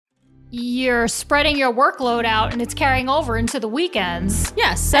you're spreading your workload out and it's carrying over into the weekends.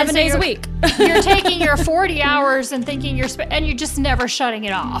 Yes, 7 days a week. You're taking your 40 hours and thinking and you're just never shutting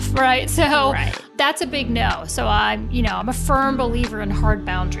it off, right? So that's a big no. So I'm a firm believer in hard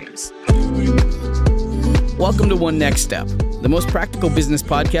boundaries. Welcome to One Next Step, the most practical business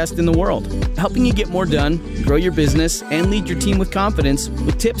podcast in the world, helping you get more done, grow your business, and lead your team with confidence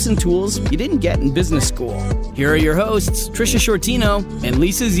with tips and tools you didn't get in business school. Here are your hosts, Trisha Shortino and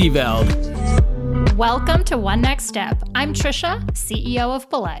Lisa Zeveld. Welcome to One Next Step. I'm Trisha, CEO of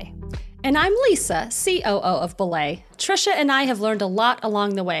Belay. And I'm Lisa, COO of Belay. Trisha and I have learned a lot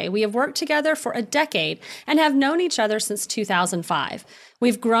along the way. We have worked together for a decade and have known each other since 2005.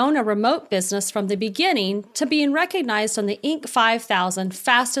 We've grown a remote business from the beginning to being recognized on the Inc. 5000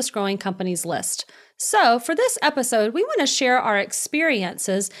 fastest growing companies list. So for this episode, we want to share our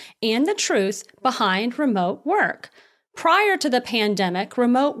experiences and the truth behind remote work. Prior to the pandemic,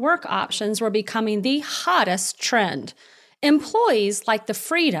 remote work options were becoming the hottest trend. Employees liked the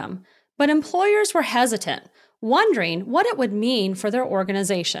freedom, but employers were hesitant, wondering what it would mean for their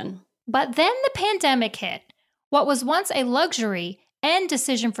organization. But then the pandemic hit. What was once a luxury and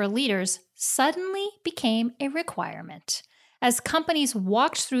decision for leaders suddenly became a requirement. As companies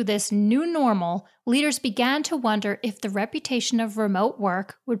walked through this new normal, leaders began to wonder if the reputation of remote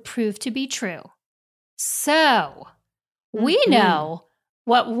work would prove to be true. So, we know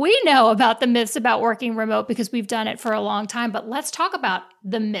what we know about the myths about working remote because we've done it for a long time, but let's talk about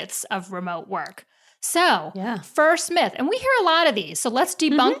the myths of remote work. So, first myth, and we hear a lot of these, so let's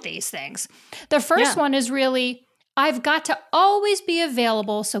debunk these things. The first one is really, I've got to always be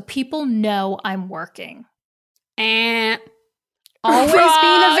available so people know I'm working. And always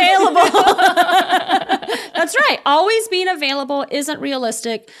being available. That's right. Always being available isn't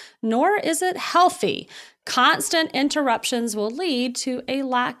realistic, nor is it healthy. Constant interruptions will lead to a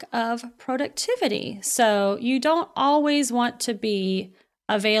lack of productivity. So you don't always want to be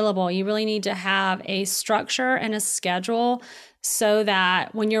available. You really need to have a structure and a schedule so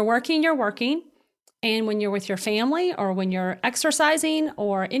that when you're working, you're working. And when you're with your family or when you're exercising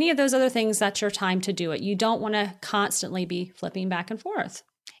or any of those other things, that's your time to do it. You don't want to constantly be flipping back and forth.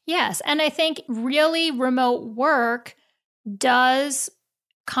 Yes. And I think really remote work does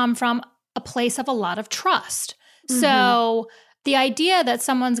come from a place of a lot of trust. So the idea that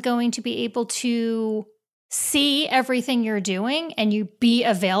someone's going to be able to see everything you're doing and you be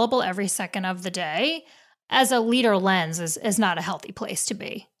available every second of the day as a leader lens is not a healthy place to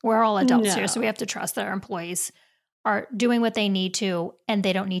be. We're all adults here, so we have to trust that our employees are doing what they need to and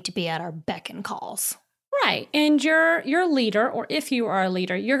they don't need to be at our beck and calls. Right. And your leader, or if you are a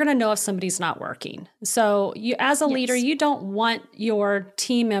leader, you're going to know if somebody's not working. So you, as a leader, you don't want your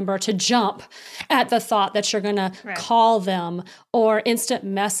team member to jump at the thought that you're going to call them or instant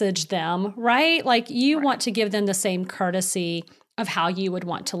message them, right? Like you want to give them the same courtesy of how you would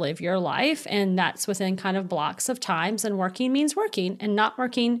want to live your life. And that's within kind of blocks of times. And working means working and not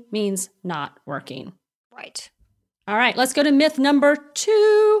working means not working. Right. All right, let's go to myth number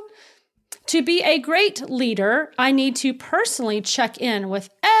 2. To be a great leader, I need to personally check in with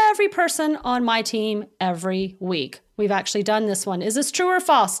every person on my team every week. We've actually done this one. Is this true or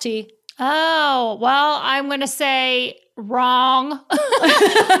false, T? Oh, well, I'm going to say wrong.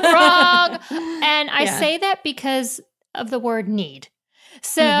 Wrong. And I say that because of the word need.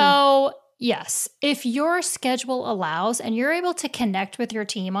 So yes, if your schedule allows and you're able to connect with your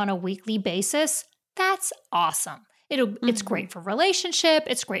team on a weekly basis, that's awesome. It's great for relationship.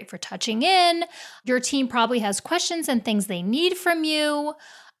 It's great for touching in. Your team probably has questions and things they need from you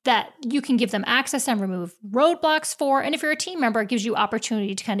that you can give them access and remove roadblocks for. And if you're a team member, it gives you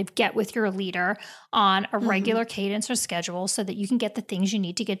opportunity to kind of get with your leader on a regular cadence or schedule so that you can get the things you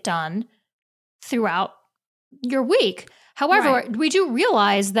need to get done throughout your week. However, we do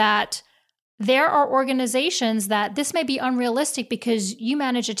realize that there are organizations that this may be unrealistic because you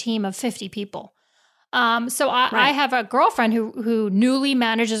manage a team of 50 people. So I have a girlfriend who newly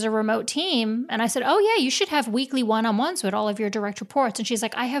manages a remote team. And I said, oh, yeah, you should have weekly one-on-ones with all of your direct reports. And she's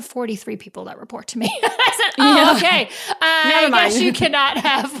like, I have 43 people that report to me. I said, oh, okay. I guess you cannot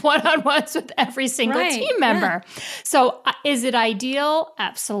have one-on-ones with every single team member. So is it ideal?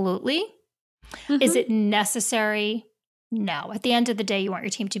 Absolutely. Is it necessary? No. At the end of the day, you want your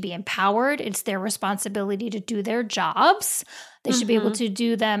team to be empowered. It's their responsibility to do their jobs. They should be able to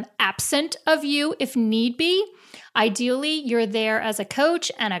do them absent of you if need be. Ideally, you're there as a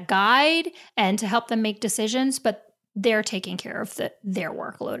coach and a guide and to help them make decisions, but they're taking care of their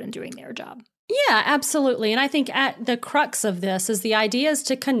workload and doing their job. Yeah, absolutely. And I think at the crux of this is the idea is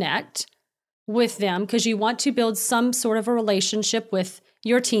to connect with them because you want to build some sort of a relationship with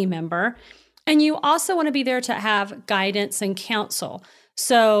your team member. And you also want to be there to have guidance and counsel.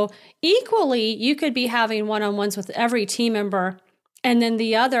 So equally, you could be having one-on-ones with every team member, and then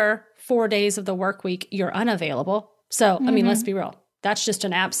the other 4 days of the work week, you're unavailable. So, I mean, let's be real. That's just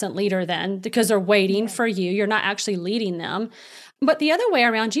an absent leader then, because they're waiting for you. You're not actually leading them. But the other way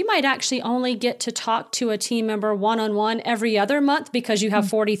around, you might actually only get to talk to a team member one-on-one every other month because you have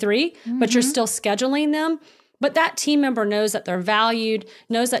 43, but you're still scheduling them. But that team member knows that they're valued,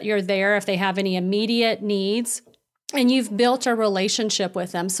 knows that you're there if they have any immediate needs, and you've built a relationship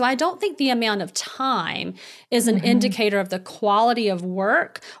with them. So I don't think the amount of time is an indicator of the quality of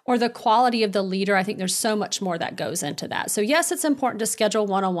work or the quality of the leader. I think there's so much more that goes into that. So yes, it's important to schedule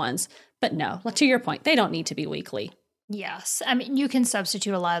one-on-ones, but no, to your point, they don't need to be weekly. Yes. I mean, you can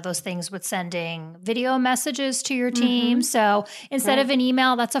substitute a lot of those things with sending video messages to your team. So instead of an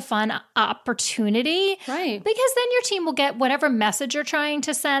email, that's a fun opportunity. Right. Because then your team will get whatever message you're trying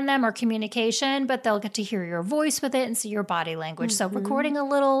to send them or communication, but they'll get to hear your voice with it and see your body language. So recording a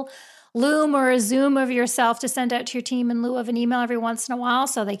little Loom or a Zoom of yourself to send out to your team in lieu of an email every once in a while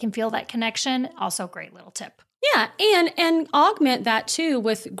so they can feel that connection. Also a great little tip. Yeah. And augment that too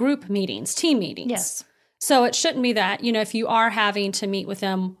with group meetings, team meetings. Yes. So it shouldn't be that, if you are having to meet with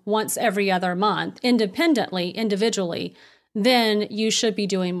them once every other month, individually, then you should be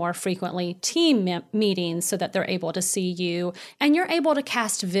doing more frequently team meetings so that they're able to see you and you're able to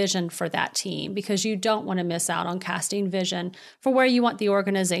cast vision for that team, because you don't want to miss out on casting vision for where you want the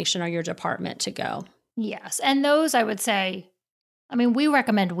organization or your department to go. Yes. And those, I would say, we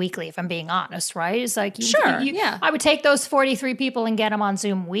recommend weekly, if I'm being honest, right? It's like, I would take those 43 people and get them on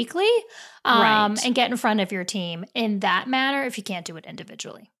Zoom weekly and get in front of your team in that manner if you can't do it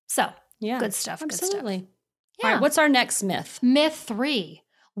individually. So, good stuff. Absolutely. Good stuff. Yeah. All right, what's our next myth? Myth 3,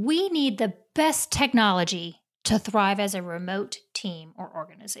 we need the best technology to thrive as a remote team or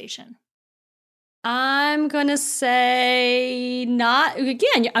organization. I'm going to say not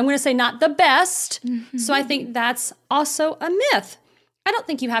the best. So I think that's also a myth. I don't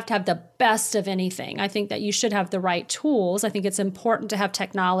think you have to have the best of anything. I think that you should have the right tools. I think it's important to have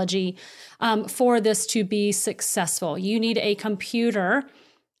technology for this to be successful. You need a computer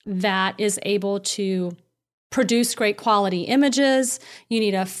that is able to produce great quality images. You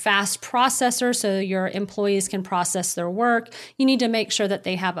need a fast processor so your employees can process their work. You need to make sure that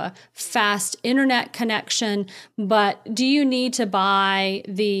they have a fast internet connection. But do you need to buy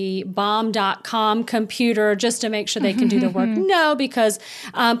the bomb.com computer just to make sure they can do their work? No, because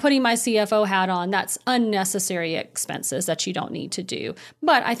putting my CFO hat on, that's unnecessary expenses that you don't need to do.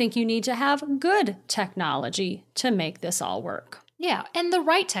 But I think you need to have good technology to make this all work. Yeah, and the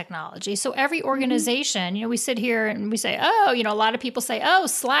right technology. So every organization, we sit here and we say, a lot of people say,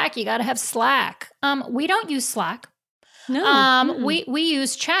 Slack, you got to have Slack. We don't use Slack. No. We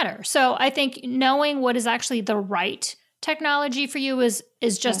use Chatter. So I think knowing what is actually the right technology for you is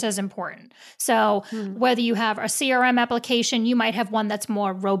just as important. So whether you have a CRM application, you might have one that's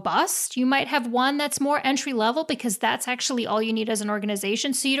more robust. You might have one that's more entry level, because that's actually all you need as an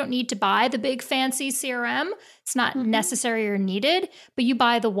organization. So you don't need to buy the big fancy CRM. It's not necessary or needed, but you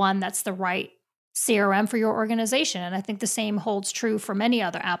buy the one that's the right CRM for your organization. And I think the same holds true for many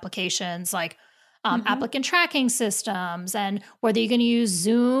other applications like applicant tracking systems, and whether you're going to use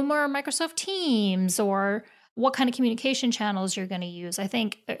Zoom or Microsoft Teams or what kind of communication channels you're going to use. I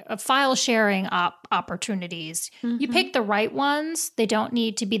think file sharing opportunities, you pick the right ones. They don't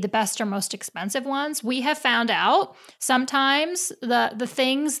need to be the best or most expensive ones. We have found out sometimes the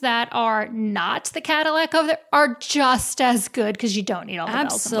things that are not the Cadillac of are just as good, because you don't need all the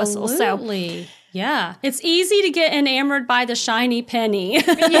bells and whistles. Absolutely. Yeah. It's easy to get enamored by the shiny penny.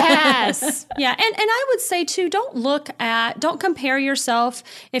 Yes. Yeah. And I would say too, don't compare yourself.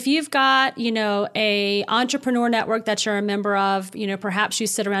 If you've got, a entrepreneur network that you're a member of, perhaps you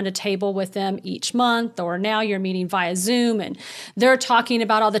sit around a table with them each month, or now you're meeting via Zoom and they're talking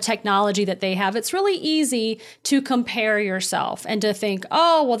about all the technology that they have. It's really easy to compare yourself and to think,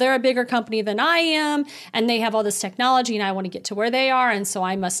 they're a bigger company than I am and they have all this technology and I want to get to where they are. And so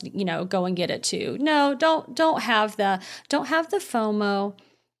I must, go and get it too. No, don't have the FOMO.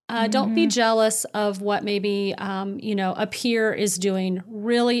 Don't be jealous of what maybe, a peer is doing.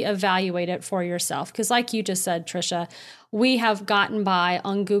 Really evaluate it for yourself. Because like you just said, Tricia, we have gotten by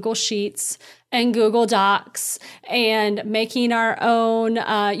on Google Sheets and Google Docs and making our own,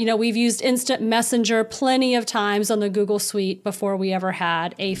 we've used Instant Messenger plenty of times on the Google Suite before we ever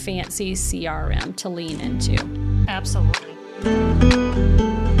had a fancy CRM to lean into. Absolutely.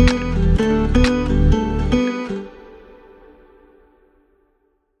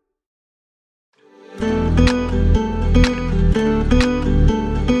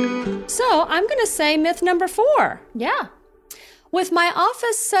 So I'm going to say myth number 4. Yeah. With my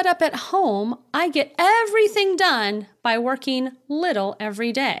office set up at home, I get everything done by working little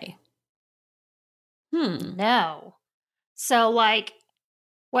every day. No. So like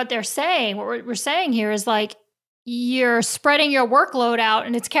what they're saying, what we're saying here is like you're spreading your workload out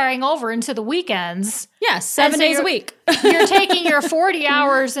and it's carrying over into the weekends. Yes, 7 days a week. You're taking your 40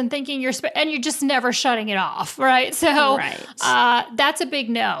 hours and thinking and you're just never shutting it off, right? So that's a big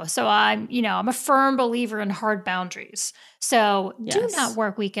no. So I'm a firm believer in hard boundaries. So do not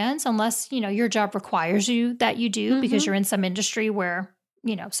work weekends unless, your job requires you that you do because you're in some industry where,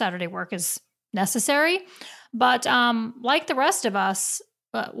 Saturday work is necessary. But like the rest of us,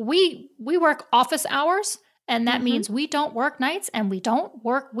 we work office hours. And that means we don't work nights and we don't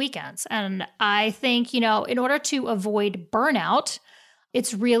work weekends. And I think, in order to avoid burnout,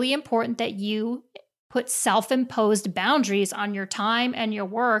 it's really important that you put self-imposed boundaries on your time and your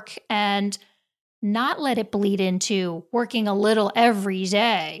work and not let it bleed into working a little every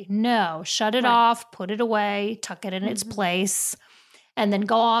day. No, shut it off, put it away, tuck it in its place, and then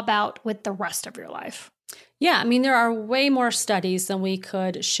go about with the rest of your life. Yeah, I mean, there are way more studies than we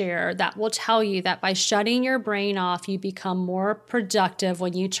could share that will tell you that by shutting your brain off, you become more productive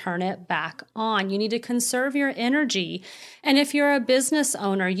when you turn it back on. You need to conserve your energy. And if you're a business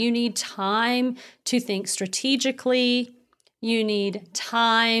owner, you need time to think strategically. You need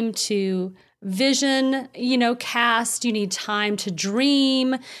time to vision, cast. You need time to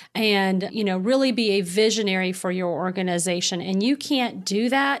dream and, really be a visionary for your organization. And you can't do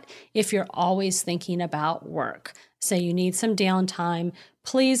that if you're always thinking about work. So you need some downtime.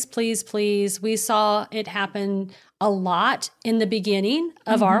 Please, please, please. We saw it happen a lot in the beginning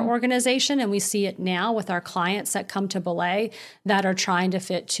of our organization, and we see it now with our clients that come to Belay that are trying to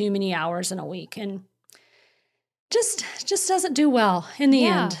fit too many hours in a week. And just doesn't do well in the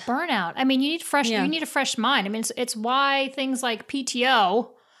end. Burnout. I mean, you need a fresh mind. I mean, it's why things like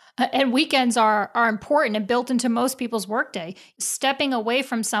PTO and weekends are important and built into most people's workday. Stepping away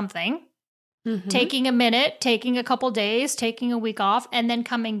from something, taking a minute, taking a couple days, taking a week off, and then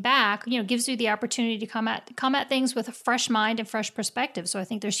coming back, gives you the opportunity to come at things with a fresh mind and fresh perspective. So I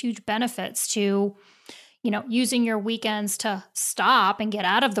think there's huge benefits to using your weekends to stop and get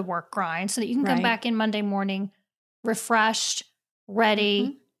out of the work grind so that you can come back in Monday morning refreshed,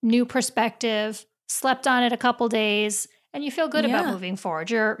 ready, new perspective, slept on it a couple days, and you feel good about moving forward.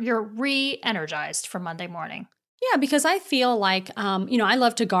 You're re-energized for Monday morning. Yeah, because I feel like, I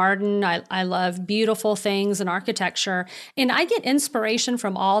love to garden. I love beautiful things and architecture. And I get inspiration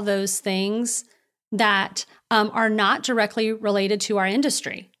from all those things that are not directly related to our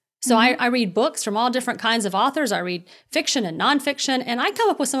industry. So I read books from all different kinds of authors. I read fiction and nonfiction, and I come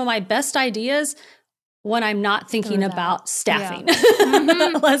up with some of my best ideas when I'm not thinking about staffing.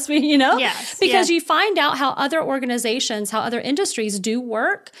 Let's be, Yes, because you find out how other organizations, how other industries do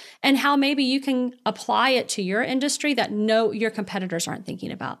work and how maybe you can apply it to your industry that your competitors aren't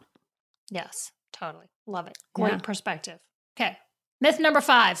thinking about. Yes, totally. Love it. Great perspective. Okay. Myth number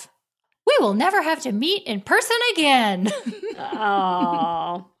 5. We will never have to meet in person again.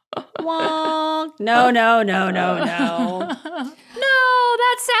 Oh. Wonk. No. No,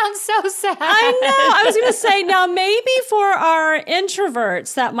 that sounds so sad. I know. I was going to say, now maybe for our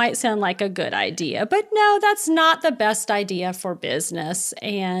introverts, that might sound like a good idea. But no, that's not the best idea for business.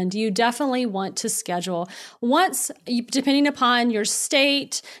 And you definitely want to schedule depending upon your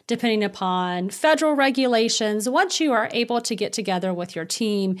state, depending upon federal regulations, once you are able to get together with your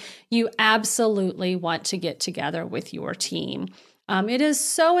team, you absolutely want to get together with your team. It is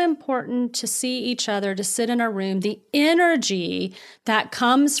so important to see each other, to sit in a room. The energy that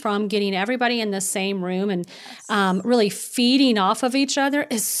comes from getting everybody in the same room and really feeding off of each other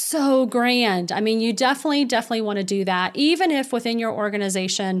is so grand. I mean, you definitely want to do that. Even if within your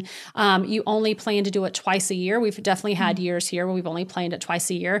organization, you only plan to do it twice a year. We've definitely had years here where we've only planned it twice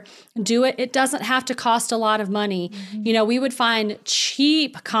a year. Do it. It doesn't have to cost a lot of money. We would find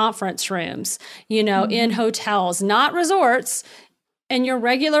cheap conference rooms, in hotels, not resorts, in your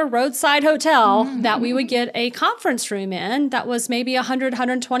regular roadside hotel that we would get a conference room in that was maybe $100,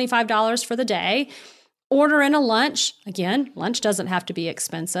 $125 for the day. Order in a lunch. Again, lunch doesn't have to be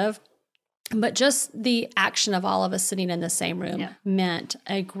expensive, but just the action of all of us sitting in the same room meant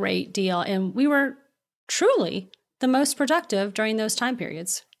a great deal. And we were truly the most productive during those time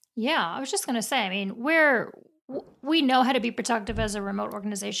periods. Yeah, I was just going to say, I mean, we know how to be productive as a remote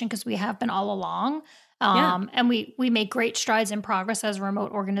organization because we have been all along. And we make great strides in progress as a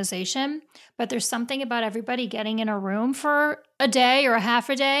remote organization, but there's something about everybody getting in a room for a day or a half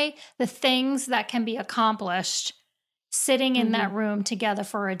a day, the things that can be accomplished, sitting in that room together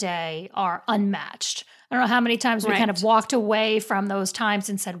for a day are unmatched. I don't know how many times we kind of walked away from those times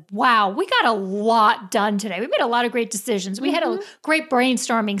and said, wow, we got a lot done today. We made a lot of great decisions. We had a great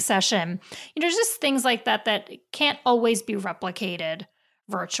brainstorming session. Just things like that can't always be replicated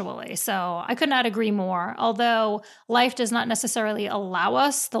virtually. So I could not agree more. Although life does not necessarily allow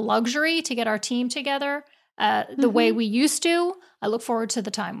us the luxury to get our team together the way we used to, I look forward to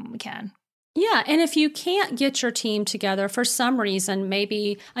the time when we can. Yeah. And if you can't get your team together for some reason,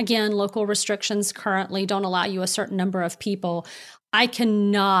 maybe, again, local restrictions currently don't allow you a certain number of people, I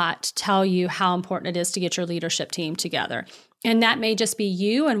cannot tell you how important it is to get your leadership team together. And that may just be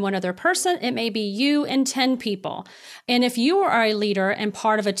you and one other person. It may be you and 10 people. And if you are a leader and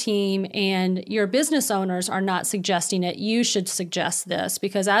part of a team and your business owners are not suggesting it, you should suggest this,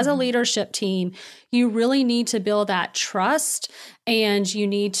 because as a leadership team, you really need to build that trust, and you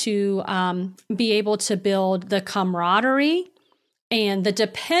need to be able to build the camaraderie and the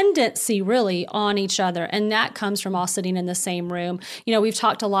dependency really on each other. And that comes from all sitting in the same room. We've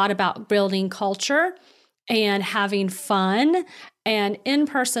talked a lot about building culture and having fun, and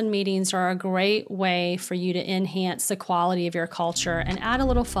in-person meetings are a great way for you to enhance the quality of your culture and add a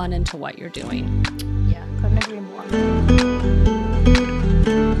little fun into what you're doing. Yeah, couldn't agree more.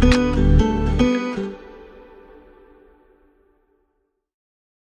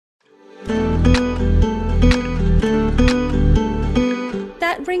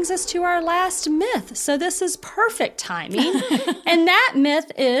 That brings us to our last myth. So this is perfect timing. And that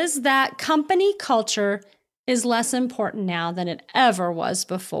myth is that company culture is less important now than it ever was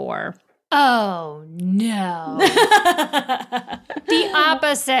before. Oh, no. The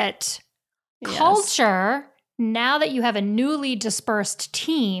opposite. Yes. Culture, now that you have a newly dispersed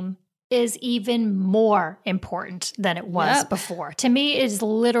team, is even more important than it was before. To me, it is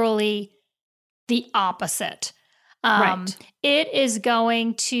literally the opposite. It is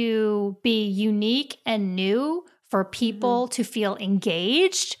going to be unique and new for people to feel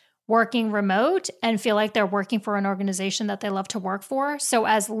engaged, working remote, and feel like they're working for an organization that they love to work for. So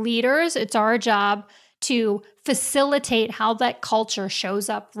as leaders, it's our job to facilitate how that culture shows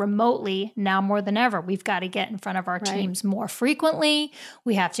up remotely now more than ever. We've got to get in front of our teams more frequently.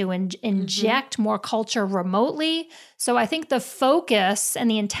 We have to inject more culture remotely. So I think the focus and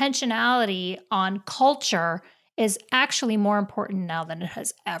the intentionality on culture is actually more important now than it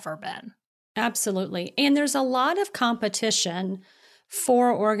has ever been. Absolutely. And there's a lot of competition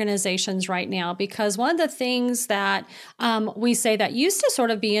for organizations right now, because one of the things that we say that used to sort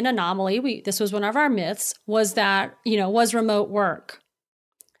of be an anomaly, this was one of our myths, was that, was remote work.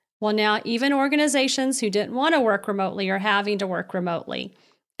 Well, now even organizations who didn't want to work remotely are having to work remotely.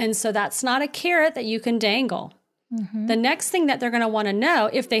 And so that's not a carrot that you can dangle. The next thing that they're going to want to know,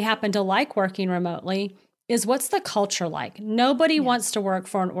 if they happen to like working remotely, is what's the culture like? Nobody wants to work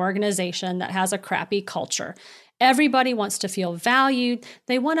for an organization that has a crappy culture. Everybody wants to feel valued.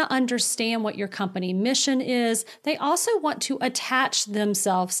 They want to understand what your company mission is. They also want to attach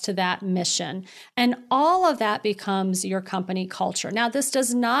themselves to that mission. And all of that becomes your company culture. Now, this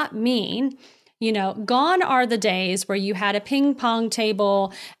does not mean, gone are the days where you had a ping pong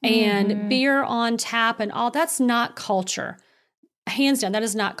table and beer on tap and all. That's not culture. Hands down, that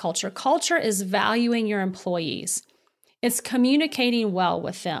is not culture. Culture is valuing your employees. It's communicating well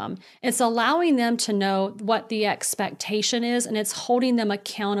with them. It's allowing them to know what the expectation is, and it's holding them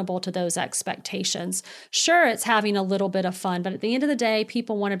accountable to those expectations. Sure, it's having a little bit of fun, but at the end of the day,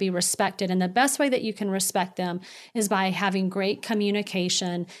 people want to be respected. And the best way that you can respect them is by having great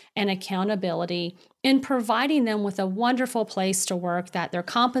communication and accountability, and providing them with a wonderful place to work, that they're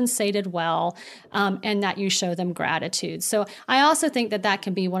compensated well, and that you show them gratitude. So I also think that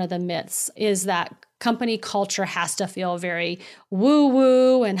can be one of the myths, is that company culture has to feel very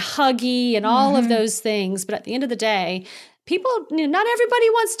woo-woo and huggy and all of those things. But at the end of the day, people, not everybody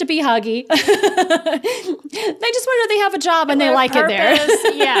wants to be huggy. They just wonder they have a job and they like it there.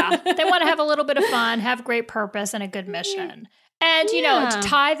 They want to have a little bit of fun, have great purpose and a good mission. And, to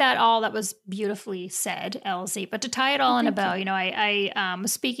tie that all, that was beautifully said, Elsie, but to tie it all in a bow, I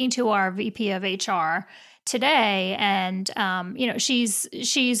was speaking to our VP of HR today, and,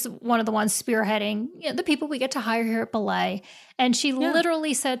 she's one of the ones spearheading the people we get to hire here at Belay. And she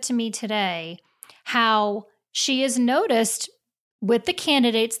literally said to me today how she has noticed with the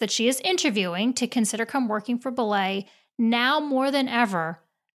candidates that she is interviewing to consider come working for Belay now more than ever,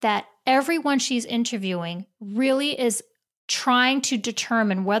 that everyone she's interviewing really is trying to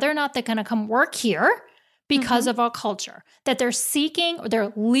determine whether or not they're going to come work here because of our culture, that they're seeking, or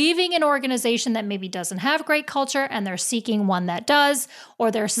they're leaving an organization that maybe doesn't have great culture and they're seeking one that does,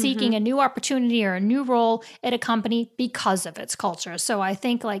 or they're seeking a new opportunity or a new role at a company because of its culture. So I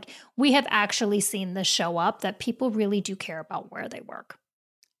think like we have actually seen this show up, that people really do care about where they work.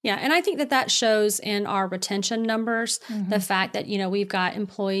 Yeah, and I think that shows in our retention numbers, the fact that, we've got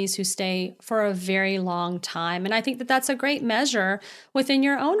employees who stay for a very long time. And I think that that's a great measure within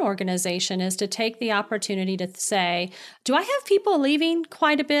your own organization, is to take the opportunity to say, do I have people leaving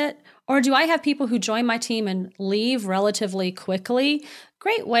quite a bit? Or do I have people who join my team and leave relatively quickly?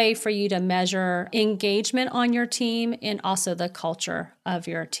 Great way for you to measure engagement on your team and also the culture of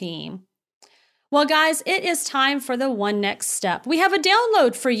your team. Well, guys, it is time for the One Next Step. We have a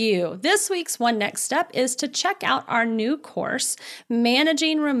download for you. This week's One Next Step is to check out our new course,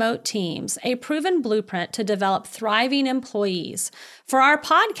 Managing Remote Teams, a proven blueprint to develop thriving employees. For our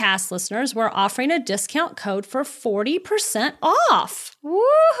podcast listeners, we're offering a discount code for 40% off.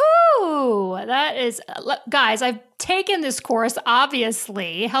 Woohoo! That is, guys, I've taken this course,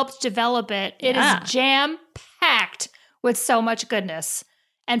 obviously, helped develop it. It is jam-packed with so much goodness,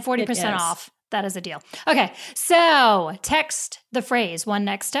 and 40% off. That is a deal. Okay, so text the phrase One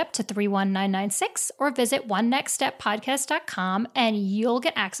Next Step to 31996 or visit onenextsteppodcast.com and you'll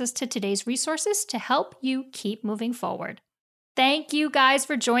get access to today's resources to help you keep moving forward. Thank you guys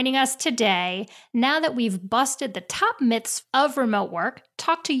for joining us today. Now that we've busted the top myths of remote work,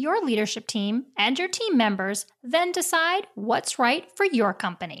 talk to your leadership team and your team members, then decide what's right for your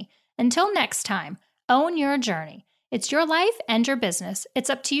company. Until next time, own your journey. It's your life and your business. It's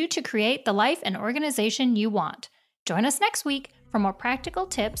up to you to create the life and organization you want. Join us next week for more practical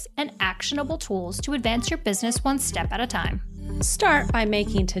tips and actionable tools to advance your business one step at a time. Start by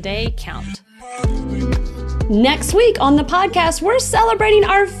making today count. Next week on the podcast, we're celebrating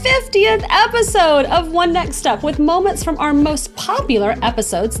our 50th episode of One Next Step with moments from our most popular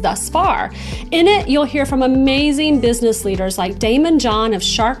episodes thus far. In it, you'll hear from amazing business leaders like Damon John of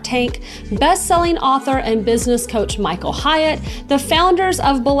Shark Tank, best-selling author and business coach Michael Hyatt, the founders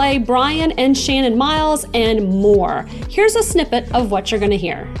of Belay, Brian and Shannon Miles, and more. Here's a snippet of what you're going to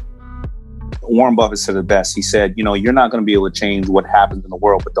hear. Warren Buffett said it best. He said, you're not going to be able to change what happens in the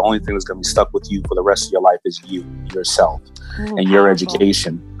world, but the only thing that's going to be stuck with you for the rest of your life is you, yourself, and your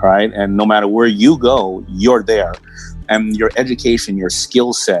education, right? And no matter where you go, you're there. And your education, your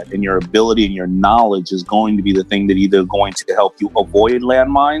skill set, and your ability and your knowledge is going to be the thing that either going to help you avoid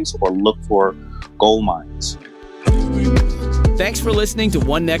landmines or look for gold mines. Thanks for listening to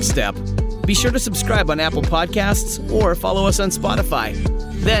One Next Step. Be sure to subscribe on Apple Podcasts or follow us on Spotify.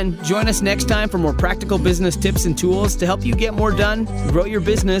 Then join us next time for more practical business tips and tools to help you get more done, grow your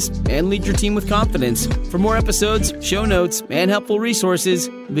business, and lead your team with confidence. For more episodes, show notes, and helpful resources,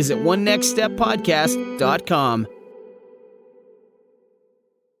 visit onenextsteppodcast.com.